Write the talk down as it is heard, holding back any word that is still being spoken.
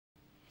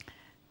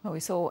Well, we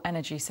saw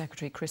Energy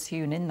Secretary Chris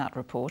Huhne in that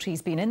report.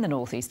 He's been in the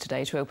North East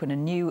today to open a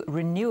new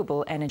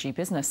renewable energy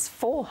business.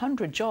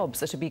 400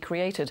 jobs are to be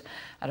created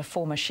at a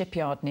former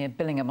shipyard near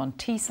Billingham on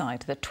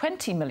Teesside. The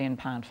 £20 million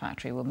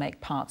factory will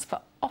make parts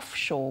for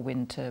offshore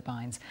wind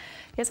turbines.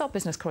 Here's our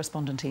business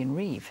correspondent Ian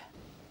Reeve.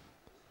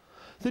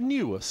 The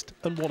newest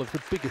and one of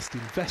the biggest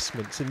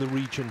investments in the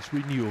region's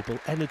renewable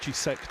energy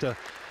sector,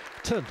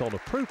 turned on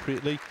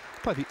appropriately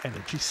by the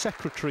Energy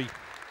Secretary.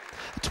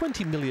 A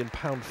 £20 million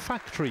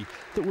factory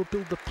that will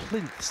build the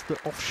plinths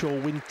that offshore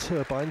wind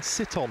turbines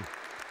sit on.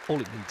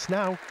 All it needs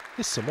now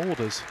is some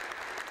orders.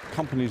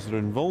 Companies that are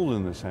involved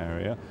in this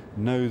area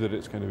know that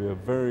it's going to be a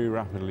very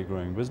rapidly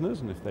growing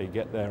business, and if they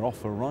get their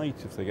offer right,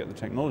 if they get the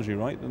technology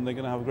right, then they're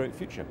going to have a great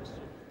future.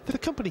 The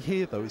company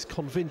here, though, is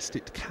convinced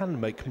it can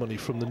make money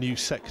from the new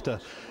sector.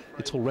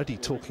 It's already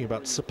talking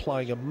about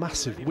supplying a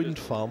massive wind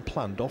farm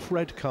planned off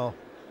Redcar.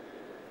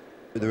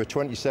 There are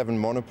 27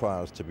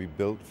 monopiles to be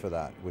built for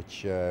that,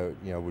 which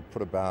would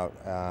put about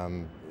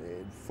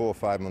 4 or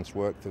 5 months'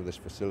 work through this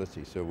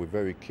facility. So we're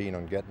very keen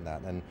on getting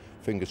that, and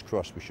fingers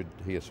crossed we should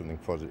hear something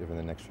positive in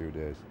the next few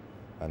days.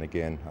 And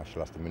again, I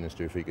shall ask the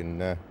Minister if he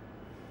can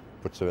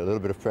put a little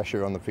bit of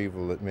pressure on the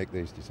people that make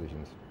these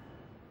decisions.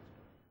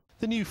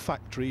 The new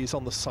factory is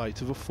on the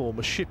site of a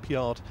former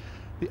shipyard.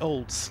 The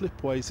old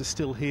slipways are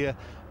still here,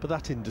 but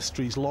that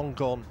industry's long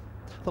gone.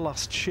 The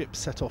last ship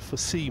set off for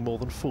sea more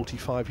than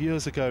 45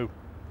 years ago.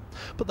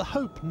 But the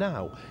hope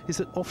now is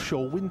that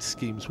offshore wind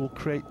schemes will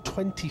create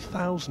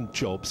 20,000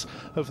 jobs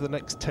over the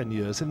next 10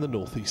 years in the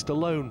North East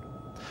alone.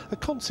 A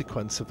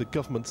consequence of the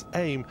government's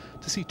aim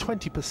to see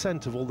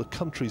 20% of all the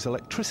country's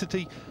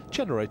electricity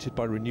generated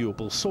by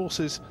renewable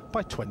sources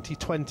by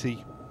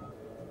 2020.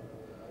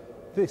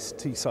 This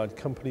Teesside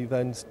company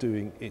then's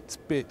doing its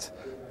bit.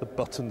 The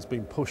button's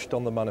been pushed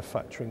on the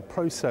manufacturing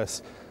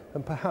process,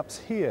 and perhaps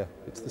here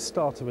it's the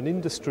start of an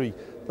industry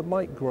that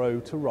might grow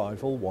to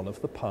rival one of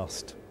the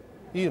past.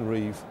 Ian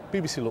Reeve,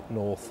 BBC Look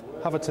North,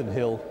 Haverton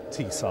Hill,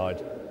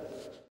 Teesside.